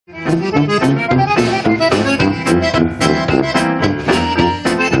Welcome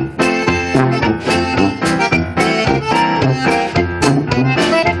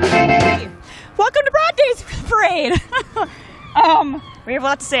to Brat Days Parade. We have a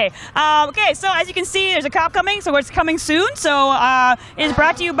lot to say. Okay, so as you can see, there's a cop coming, so it's coming soon. So it is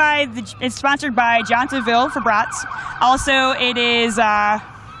brought to you by, it's sponsored by Johnsonville for Brats. Also, it is,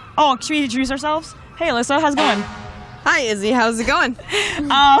 oh, should we introduce ourselves? Hey, Alyssa, how's it going? Hi, Izzy. How's it going?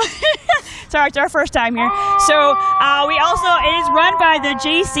 Sorry, it's our first time here. So we also, it is run by the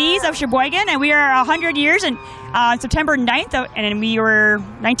Jaycees of Sheboygan, and we are 100 years, and September 9th, and we were,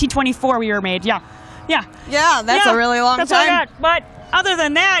 1924 we were made, yeah. Yeah, that's a really long time. All I got. But other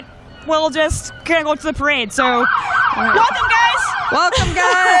than that, we'll just kind of go to the parade. So, welcome, guys. Welcome,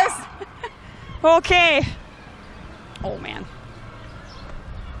 guys. Okay. Oh, man.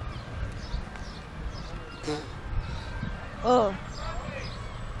 Oh.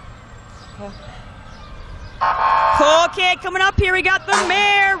 Okay, coming up here, we got the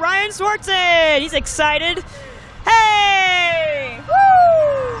mayor, Ryan Swartzen. He's excited. Hey!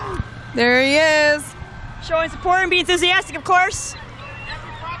 Woo! There he is. Showing support and being enthusiastic, of course.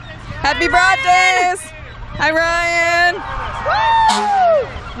 Happy Brat Days! Hi, Ryan.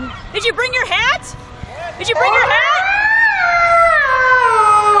 Woo! Did you bring your hat? Did you bring your hat?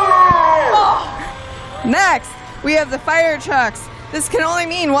 Oh. Next, we have the fire trucks. This can only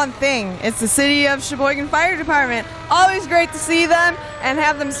mean one thing. It's the City of Sheboygan Fire Department. Always great to see them and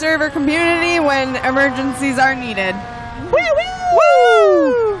have them serve our community when emergencies are needed. Woo! Woo!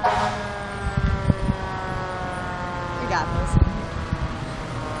 Woo! We got this.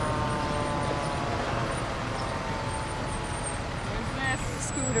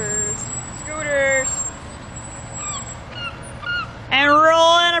 Scooters. And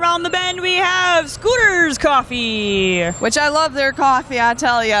rolling around the bend, we have Scooters Coffee. Which I love their coffee, I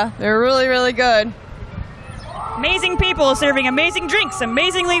tell ya. They're really, really good. Amazing people serving amazing drinks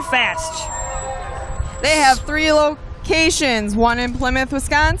amazingly fast. They have 3 locations, one in Plymouth,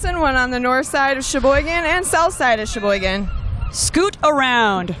 Wisconsin, one on the north side of Sheboygan, and south side of Sheboygan. Scoot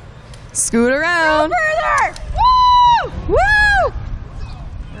around. Scoot around. Go further! Woo! Woo!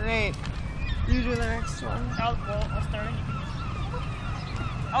 Great. You do the next one. I'll start it.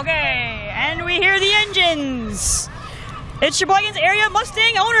 Okay, and we hear the engines. It's Sheboygan's Area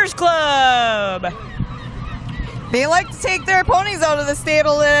Mustang Owners Club. They like to take their ponies out of the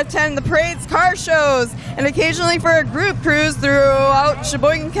stable to attend the parade's car shows and occasionally for a group cruise throughout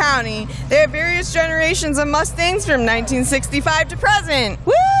Sheboygan County. They have various generations of Mustangs from 1965 to present.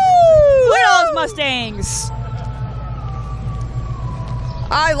 Woo! Look at all those Mustangs.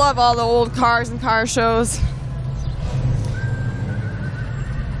 I love all the old cars and car shows.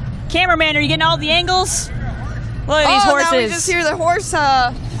 Cameraman, are you getting all the angles? Look at these horses. Now we just hear the horse.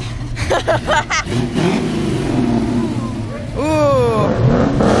 Ooh,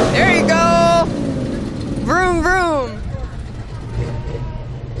 there you go. Vroom, vroom.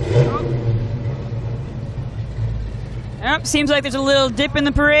 Yep, seems like there's a little dip in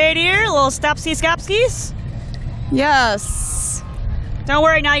the parade here. A little stopsky-skopskis. Yes. Don't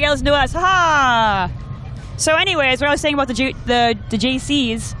worry, now you gotta listen to us. Ha! So anyways, what I was saying about the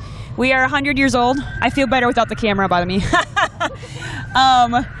Jaycees, we are 100 years old. I feel better without the camera by me.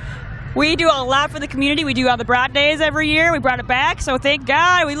 We do a lot for the community. We do the Brat Days every year. We brought it back, so thank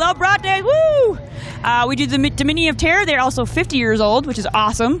God. We love Brat Days. Woo! We do the Dominion of Terror. They're also 50 years old, which is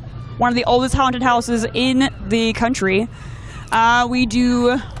awesome. One of the oldest haunted houses in the country. We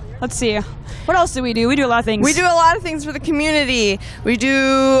do, let's see, what else do? We do a lot of things. We do a lot of things for the community. We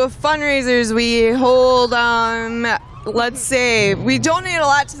do fundraisers. We hold, let's say, we donate a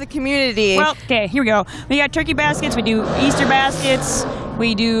lot to the community. Well, okay, here we go. We got turkey baskets. We do Easter baskets.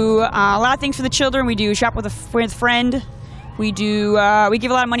 We do a lot of things for the children. We do shop with a friend. We do, we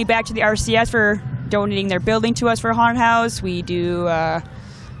give a lot of money back to the RCS for donating their building to us for a haunted house. We do,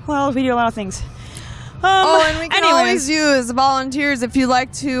 well, we do a lot of things. And we can always use volunteers if you'd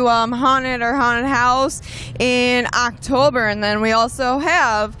like to haunt at our haunted house in October. And then we also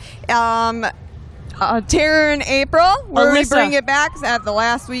have Terror in April, where we bring it back at the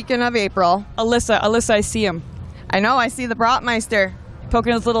last weekend of April. Alyssa, I see him. I know, I see the Bratmeister.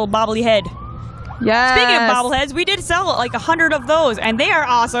 Poking his little bobbly head. Yes. Speaking of bobbleheads, we did sell like 100 of those, and they are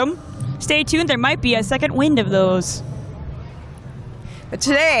awesome. Stay tuned, there might be a second wind of those. But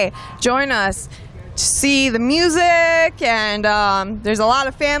today, join us to see the music, and there's a lot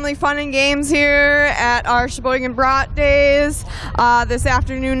of family fun and games here at our Sheboygan Brat Days this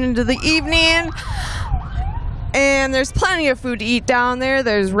afternoon into the evening. And there's plenty of food to eat down there.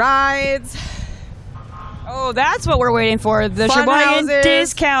 There's rides. Oh, that's what we're waiting for. The Fun Sheboygan houses.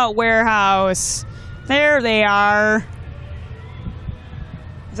 Discount Warehouse. There they are.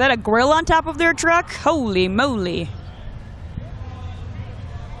 Is that a grill on top of their truck? Holy moly.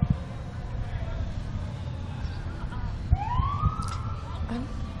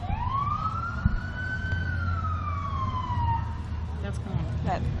 That's cool.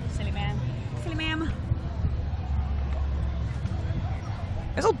 That silly man. Silly ma'am.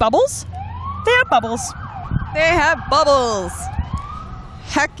 There's little bubbles. They have bubbles. They have bubbles.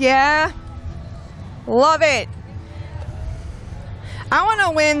 Heck yeah. Love it. I want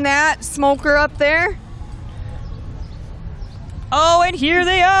to win that smoker up there. Oh, and here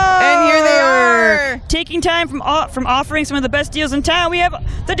they are! And here they are! Taking time from offering some of the best deals in town, we have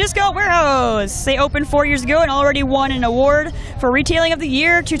the Discount Warehouse. They opened 4 years ago and already won an award for Retailing of the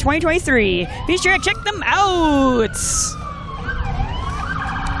Year to 2023. Be sure to check them out!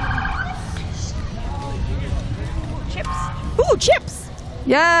 Chips. Ooh, chips!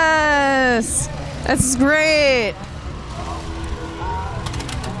 Yes! This is great.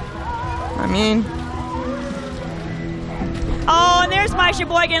 I mean... Oh, and there's my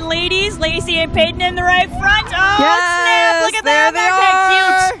Sheboygan ladies, Lacey and Peyton in the right front. Oh, yes, snap! Look at there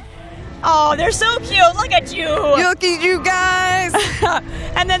that! they are. Cute. Oh, they're so cute. Look at you. Look at you guys.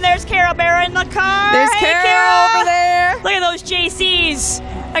 And then there's Carol Bear in the car. There's hey, Carol over there. Look at those Jaycees.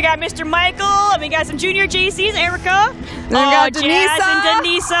 I got Mr. Michael, and we got some junior Jaycees, Erica. Then we got Jazz Denisa. and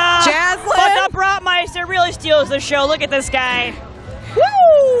Denisa. Jaslyn. But the Bratmeister really steals the show. Look at this guy.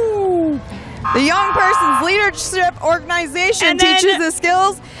 Woo! The Young Persons Leadership Organization teaches the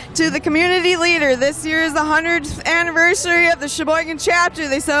skills to the community leader. This year is the 100th anniversary of the Sheboygan chapter.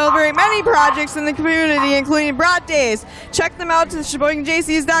 They celebrate many projects in the community, including Brat Days. Check them out to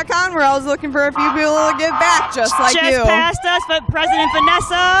SheboyganJaycees.com. We're always looking for a few people to give back, just like you. Just past us, but President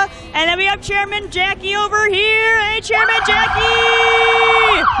Vanessa. And then we have Chairman Jackie over here. Hey, Chairman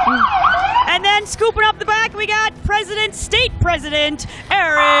Jackie! And then scooping up the back, we got State President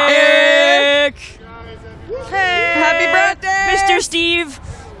Eric. Hey. Happy birthday! Mr. Steve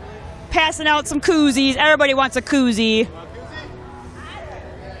passing out some koozies. Everybody wants a koozie.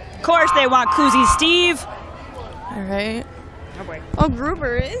 Of course they want koozies, Steve. All right. Oh, boy. Oh,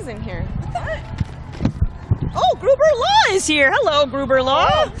 Gruber is in here. Oh, Gruber Law is here. Hello, Gruber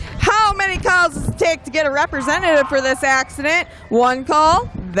Law. How many calls does it take to get a representative for this accident? One call,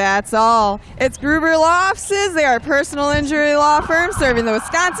 that's all. It's Gruber Law Offices. They are a personal injury law firm serving the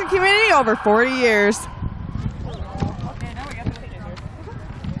Wisconsin community over 40 years.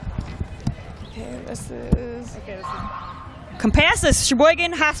 Okay, this is... Compassus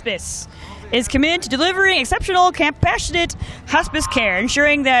Sheboygan Hospice is committed to delivering exceptional, compassionate hospice care,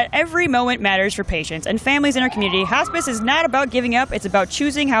 ensuring that every moment matters for patients and families in our community. Hospice is not about giving up, it's about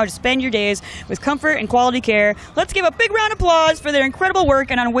choosing how to spend your days with comfort and quality care. Let's give a big round of applause for their incredible work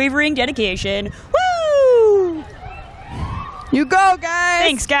and unwavering dedication. Woo! You go, guys!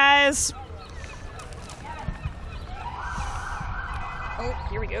 Thanks, guys. Oh,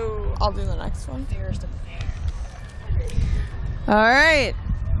 here we go. I'll do the next one. All right.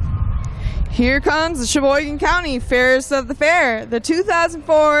 Here comes the Sheboygan County Fairest of the Fair, the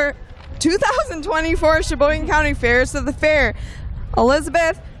 2024 Sheboygan County Fairest of the Fair.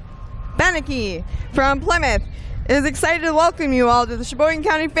 Elizabeth Beneke from Plymouth is excited to welcome you all to the Sheboygan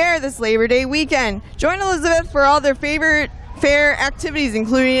County Fair this Labor Day weekend. Join Elizabeth for all their favorite fair activities,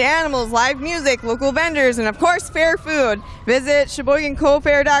 including animals, live music, local vendors, and of course, fair food. Visit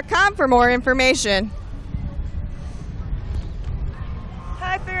SheboyganCoFair.com for more information.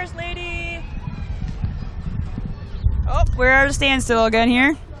 Hi, Fairs lady. Oh, we're at a standstill again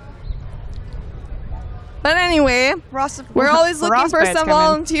here. But anyway, we're always looking for some coming.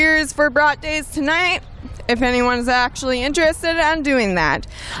 volunteers for Brat Days tonight, if anyone's actually interested in doing that.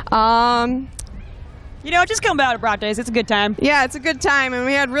 You know, just come out to Brat Days. It's a good time. Yeah, it's a good time, and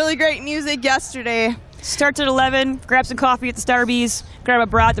we had really great music yesterday. Starts at 11. Grab some coffee at the Starbies. Grab a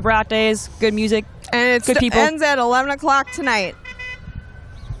brat, the Brat Days. Good music. And Good it people. ends at 11 o'clock tonight.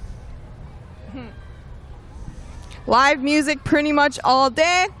 Live music pretty much all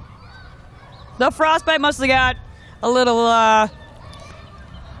day. The frostbite must have got a little,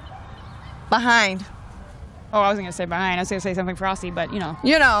 Behind. Oh, I wasn't going to say behind. I was going to say something frosty, but, you know.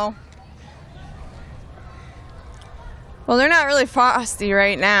 You know. Well, they're not really frosty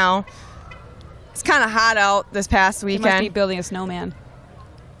right now. It's kind of hot out this past They must be weekend. building a snowman.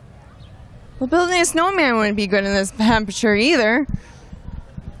 Well, building a snowman wouldn't be good in this temperature either.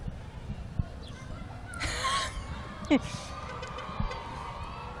 Ooh.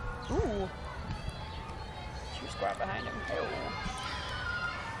 She was right behind him.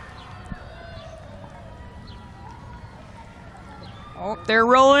 Oh, they're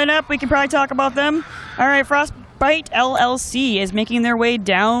rolling up. We can probably talk about them. All right, Frostbite LLC is making their way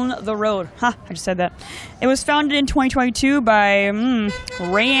down the road. I just said that. It was founded in 2022 by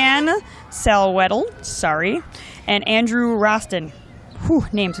Rayanne Salweddle, and Andrew Roston. Whew,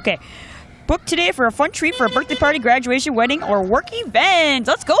 names, okay. Book today for a fun treat for a birthday party, graduation, wedding, or work event.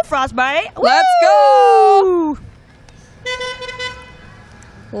 Let's go, Frostbite. Let's go.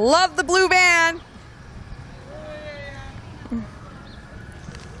 Love the blue band.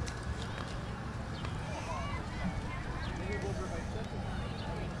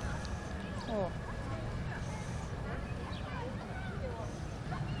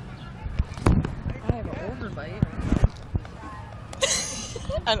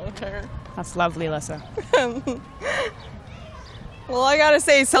 I don't care. That's lovely, Alyssa. Well, I gotta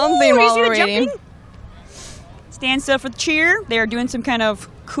say something while we're waiting. Stand still for the cheer. They are doing some kind of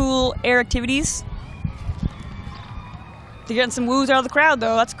cool air activities. They're getting some woos out of the crowd,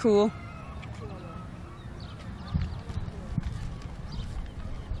 though. That's cool.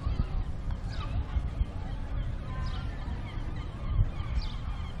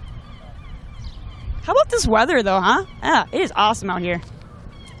 How about this weather, though, huh? Yeah, it is awesome out here.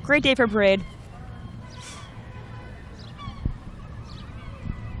 Great day for a parade.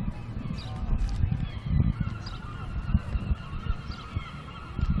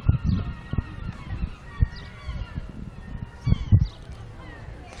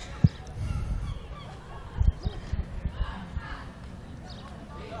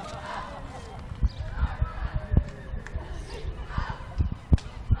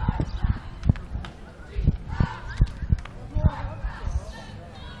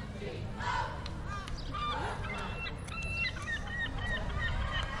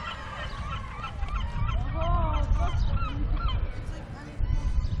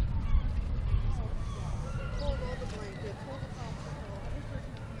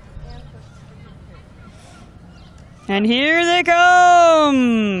 And here they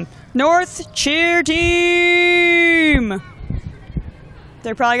come! North Cheer Team!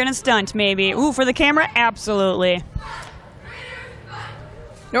 They're probably gonna stunt, maybe. Ooh, for the camera? Absolutely.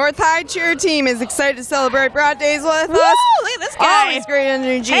 North High Cheer Team is excited to celebrate Brat Days with us. Look at this guy! Always great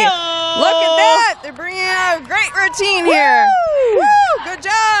energy. Hey-o! Look at that! They're bringing out a great routine here. Woo! Good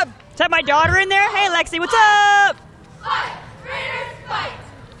job! Is that my daughter in there? Hey, Lexi, what's up? Fight! Raiders, fight!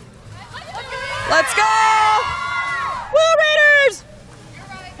 Let's go! Woo, Raiders!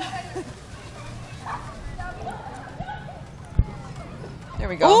 There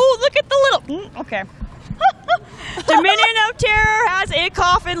we go. Ooh, look at the little... okay. Dominion of Terror has a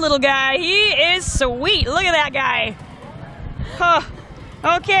coffin little guy. He is sweet. Look at that guy. Huh.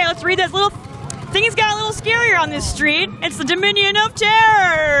 Okay, let's read this little... Things got a little scarier on this street. It's the Dominion of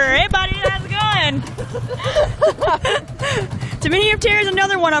Terror. Hey, buddy, how's it going? Dominion of Terror is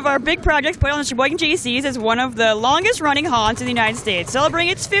another one of our big projects put on the Sheboygan Jaycees. It's one of the longest-running haunts in the United States.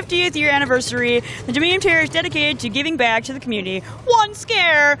 Celebrating its 50th year anniversary, the Dominion of Terror is dedicated to giving back to the community, one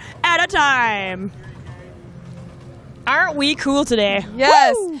scare at a time. Aren't we cool today?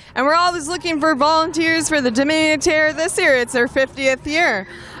 Yes, Woo! and we're always looking for volunteers for the Dominion of Terror this year. It's their 50th year.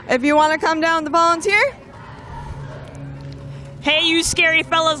 If you want to come down to volunteer. Hey, you scary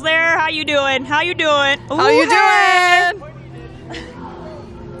fellas there. How you doing? How you doing? Ooh, How you hey! doing?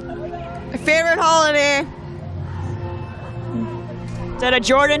 My favorite holiday. Is that a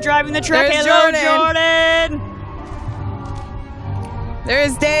Jordan driving the truck? There's Hello, Jordan. Jordan.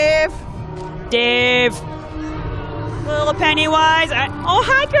 There's Dave. Dave. Little Pennywise. Oh,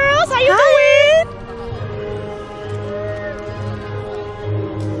 hi, girls. How you doing?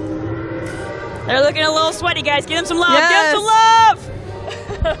 They're looking a little sweaty, guys. Give them some love. Yes. Give them some love.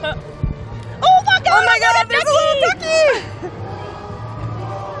 Oh, my God. Oh, my God. There's a little ducky.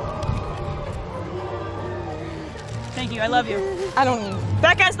 Thank you. I love you. I don't know.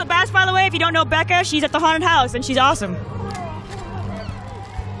 Becca's the best, by the way. If you don't know Becca, she's at the haunted house, and she's awesome.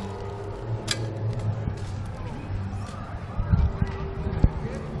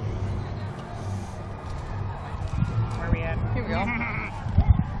 Where are we at? Here we go.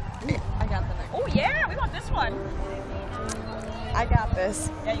 I got the next. Oh, yeah. We want this one. I got this.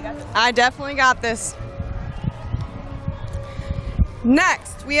 Yeah, you got this. I definitely got this.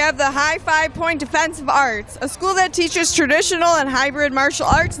 Next, we have the High 5 Point Defensive Arts, a school that teaches traditional and hybrid martial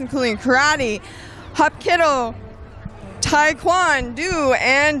arts, including karate, hapkido, taekwondo,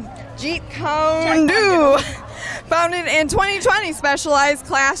 and jeet kune do. Founded in 2020, specialized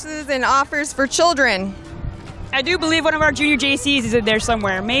classes and offers for children. I do believe one of our junior JCs is in there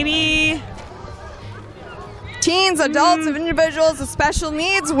somewhere. Maybe. teens, adults, and individuals with special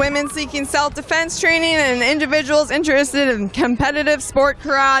needs, women seeking self-defense training, and individuals interested in competitive sport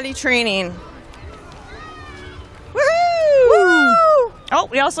karate training. Woohoo! Woo! Oh,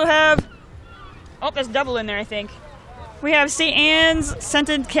 we also have, oh, that's double in there, I think. We have St. Anne's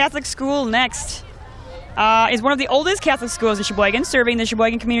Senton Catholic School next. Is one of the oldest Catholic schools in Sheboygan, serving the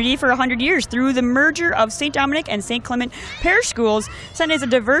Sheboygan community for 100 years. Through the merger of St. Dominic and St. Clement parish schools, Senton is a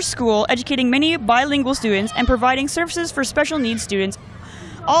diverse school, educating many bilingual students and providing services for special needs students.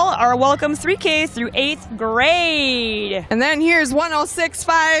 All are welcome 3K through 8th grade. And then here's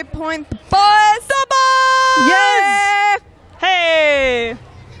 106.5 Point the Buzz. The Buzz! Yeah! Hey!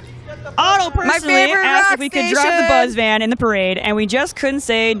 Otto personally favorite asked rock if we could drive the station. Buzz van in the parade, and we just couldn't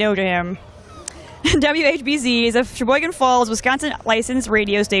say no to him. WHBZ is a Sheboygan Falls, Wisconsin licensed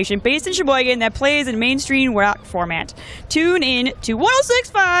radio station based in Sheboygan that plays in mainstream rock format. Tune in to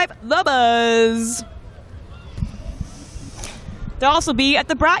 106.5 The Buzz. They'll also be at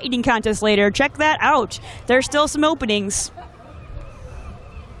the brat eating contest later. Check that out. There's still some openings.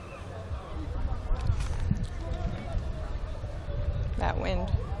 That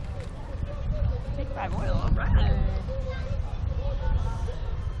wind. Take 5 oil, all right.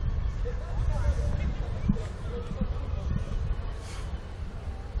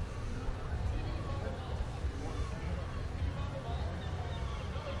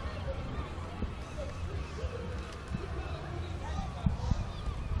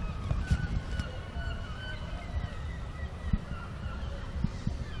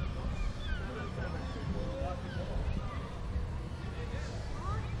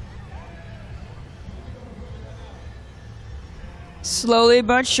 Slowly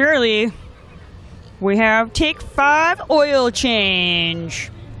but surely, we have Take 5 oil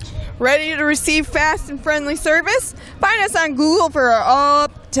change. Ready to receive fast and friendly service? Find us on Google for our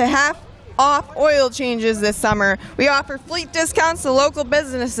up to half off oil changes this summer. We offer fleet discounts to local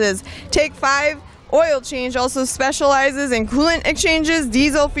businesses. Take 5 Oil Change also specializes in coolant exchanges,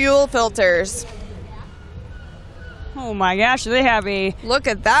 diesel fuel filters. Oh my gosh, they have a Look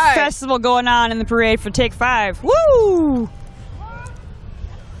at that. festival going on in the parade for Take 5. Woo!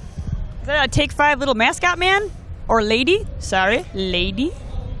 Is that a Take 5 little mascot man? Or lady? Sorry, lady.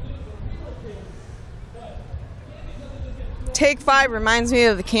 Take 5 reminds me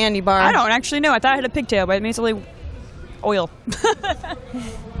of the candy bar. I don't actually know. I thought it had a pigtail, but it means only oil.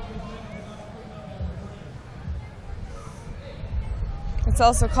 It's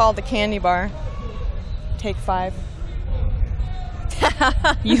also called the candy bar. Take 5.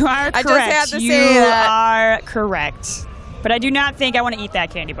 You are correct. I just had to you say that. are correct. But I do not think I want to eat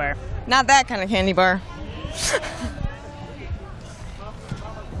that candy bar. Not that kind of candy bar.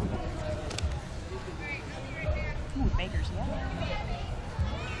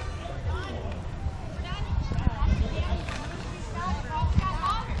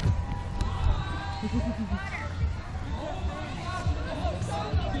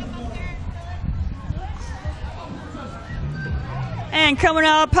 And coming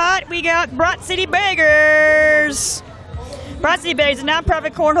out of the pot, we got Brat City Beggars. Brat City Beggars is a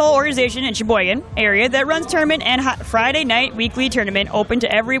nonprofit cornhole organization in Sheboygan area that runs tournament and Friday night weekly tournament open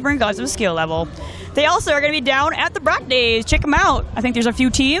to every regardless of skill level. They also are going to be down at the Brat Days. Check them out. I think there's a few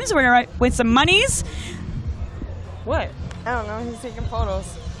teams. We're going to win some monies. What? I don't know. He's taking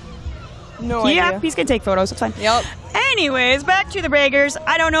photos. No Yeah, idea. he's going to take photos. It's fine. Yep. Anyways, back to the Beggars.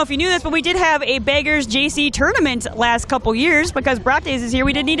 I don't know if you knew this, but we did have a Beggars JC tournament last couple years because Brat Days is here.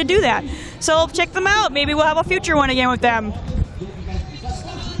 We didn't need to do that. So check them out. Maybe we'll have a future one again with them.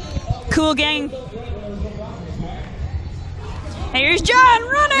 Cool gang. Here's John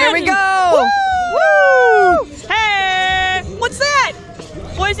running. Here we go. Woo! Hey, what's that?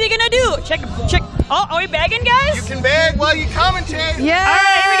 What is he gonna do? Check. Oh, are we bagging, guys? You can bag while you commentate. Yeah. All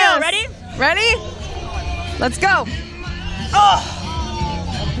right, here we go. Ready? Ready? Let's go. Oh.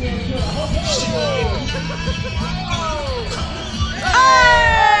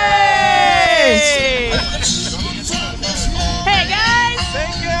 Hey! Hey, guys.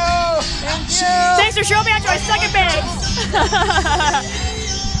 Thank you. Thanks for showing me out to our second base.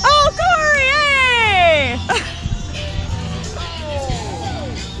 Oh, Corey, hey!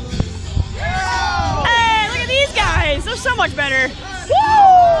 Hey, look at these guys. They're so much better. Woo!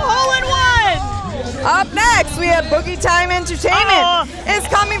 Hole in one. Up next, we have Boogie Time Entertainment. It's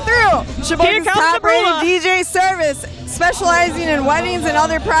coming through. Sheboygan's comes the top-rated Brula. DJ service, specializing in weddings and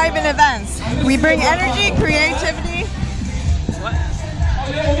other private events. We bring energy, creativity.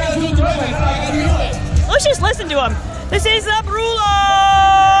 Let's just listen to him. This is the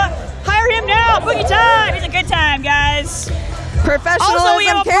Brula. Hire him now. Boogie time. It's a good time, guys. Also, we Professionalism,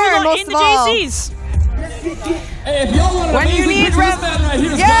 have a care, Brula most in of the all. JCs. Hey, if y'all want an When you amazing need picture, this man right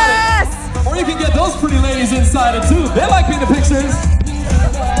here's Yes! got it. Or you can get those pretty ladies inside it too. They like being the pictures.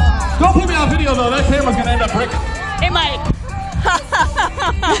 Don't put me on video though, that camera's gonna end up breaking. It might.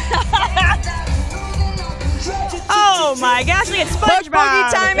 Oh my gosh, look at SpongeBob.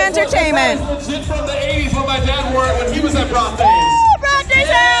 Boogie Time Entertainment. Legit from the 80s when my dad wore it when he was at Brat Days. Woo, Brat Days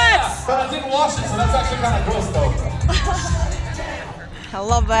hats! But I didn't wash it, so that's actually kind of gross though. I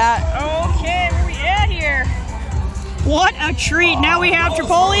love that. Okay, where we at here? What a treat. Now we have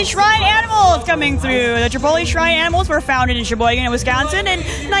Tripoli Shrine Animals coming through. The Tripoli Shrine Animals were founded in Sheboygan, Wisconsin in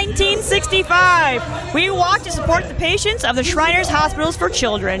 1965. We walk to support the patients of the Shriners Hospitals for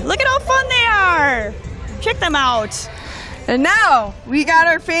Children. Look at how fun they are. Check them out. And now we got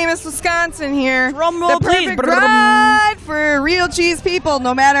our famous Wisconsin here. Drum roll, the perfect please. ride for real cheese people.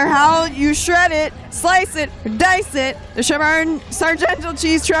 No matter how you shred it, slice it, or dice it, the Sheboygan Sargento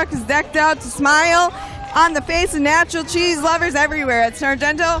cheese truck is decked out to smile on the face of natural cheese lovers everywhere. At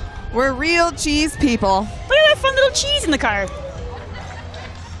Sargento, we're real cheese people. Look at that fun little cheese in the car.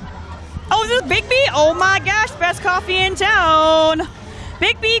 Oh, is this Big B? Oh my gosh, best coffee in town.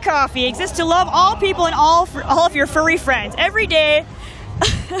 Big B Coffee exists to love all people and all of your furry friends every day.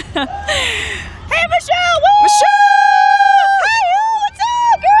 Hey, Michelle! Woo! Michelle! Hi, what's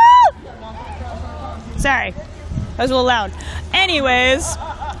up, girl? Sorry, that was a little loud. Anyways,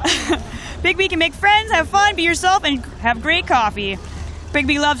 Big B can make friends, have fun, be yourself, and have great coffee. Big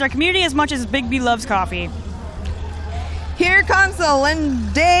B loves our community as much as Big B loves coffee. Here comes the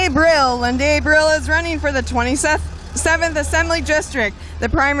Linday Brill. Linday Brill is running for the 27th Assembly District. The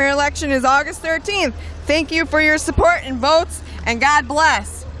primary election is August 13th. Thank you for your support and votes, and God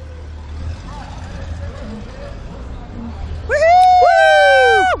bless.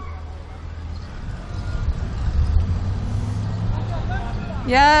 Woohoo! Woo!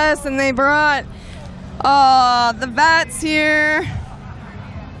 Yes, and they brought the vets here.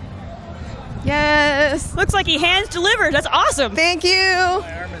 Yes. Looks like he hands delivered. That's awesome. Thank you.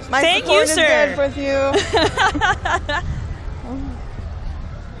 My Thank support you, is sir. good with you.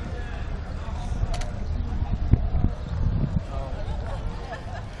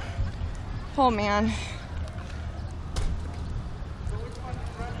 Oh man.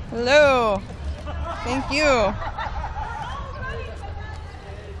 Hello. Thank you.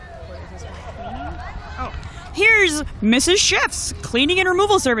 Here's Mrs. Chef's Cleaning and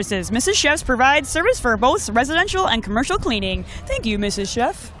Removal Services. Mrs. Chef's provides service for both residential and commercial cleaning. Thank you, Mrs.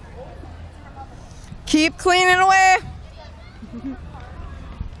 Chef. Keep cleaning away.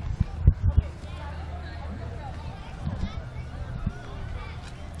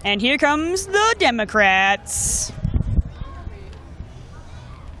 And here comes the Democrats.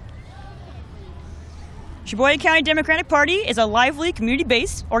 Sheboygan County Democratic Party is a lively,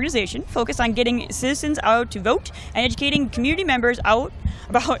 community-based organization focused on getting citizens out to vote and educating community members out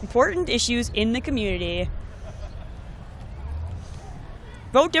about important issues in the community.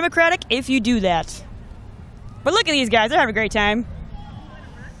 Vote Democratic if you do that. But look at these guys, they're having a great time.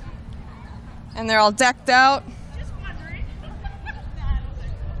 And they're all decked out.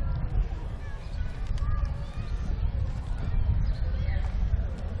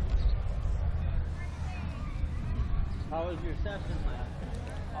 How was your session last?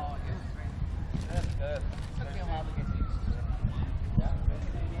 Oh, it was great. That's good. Took me a while to get used to it. Yeah,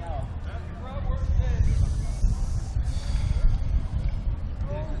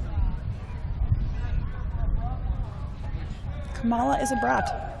 Kamala is a brat.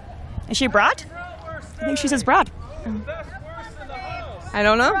 Is she a brat? I think she says brat. I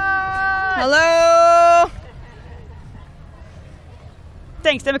don't know. Hello.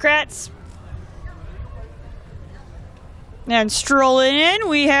 Thanks, Democrats. And strolling in,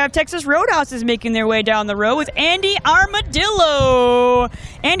 we have Texas Roadhouses making their way down the road with Andy Armadillo.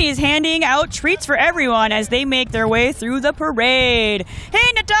 Andy is handing out treats for everyone as they make their way through the parade.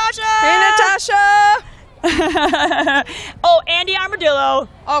 Hey, Natasha! Hey, Natasha! Oh, Andy Armadillo.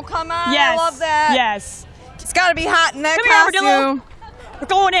 Oh, come on. Yes. I love that. Yes. It's got to be hot in that Come here, costume. Armadillo. We're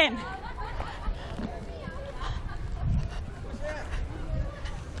going in.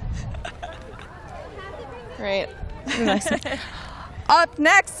 Great. Up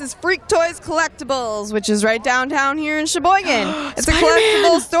next is Freak Toys Collectibles, which is right downtown here in Sheboygan. It's a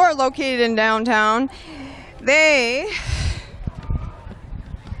collectible store located in downtown. They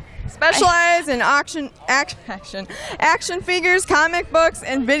specialize in action figures, comic books,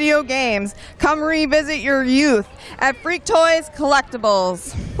 and video games. Come revisit your youth at Freak Toys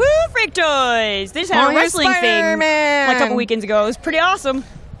Collectibles. Woo, Freak Toys. They just had a you're wrestling thing Spider-Man. like a couple weekends ago. It was pretty awesome.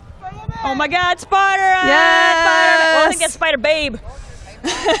 Oh my God, Spider-Man! Yes. Spider-Man. Well, I think that's Spider-Babe.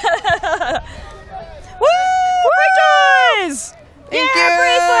 Woo! Free toys! Thank yeah,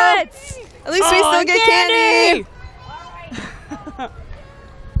 you. bracelets! At least we still and get candy.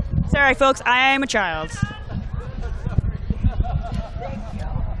 Sorry, folks, I am a child.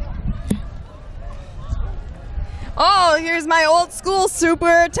 Oh, here's my old school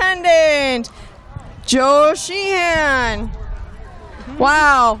superintendent, Joe Sheehan.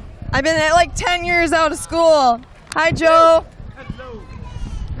 Wow, I've been at like 10 years out of school. Hi, Joe. Hello.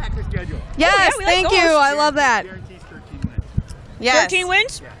 Practice schedule. Yes, we like thank those. you. I love that. Guarantees 13 wins. Yes. 13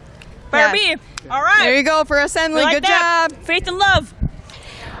 wins? Yeah. Better Yes. be. All right. There you go for assembly. We like Good that. job. Faith and love.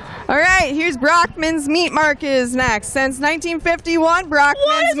 All right, here's Brockman's Meat Market is next. Since 1951,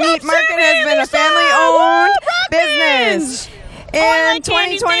 Brockman's Meat Market has been a family-owned business. I In like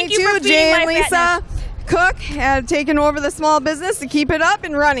candy. Thank you for 2022, feeding Jay my and Lisa Cook have taken over the small business to keep it up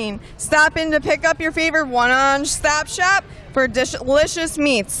and running. Stop in to pick up your favorite one-stop shop for delicious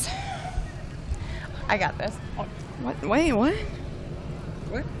meats. I got this. What? Wait, what?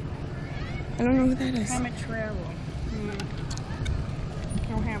 What? I don't know who that is. Comet travel.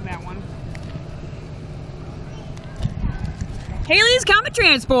 Don't have that one. Haley's Comet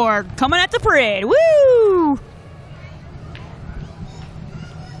Transport coming at the parade. Woo!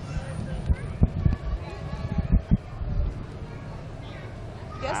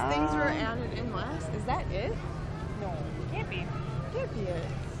 Guess things were added in last. Is that it? No, can't be. Can't be it.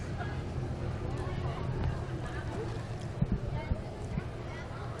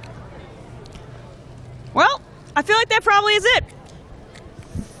 Well, I feel like that probably is it.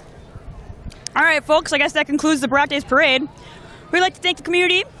 All right, folks, I guess that concludes the Brat Days Parade. We'd like to thank the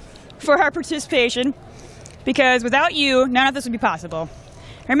community for our participation because without you, none of this would be possible.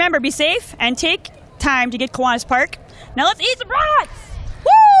 Remember, be safe and take time to get Kiwanis Park. Now let's eat some brats!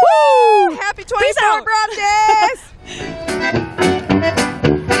 Woo! Happy Peace 24 out. Brat Days!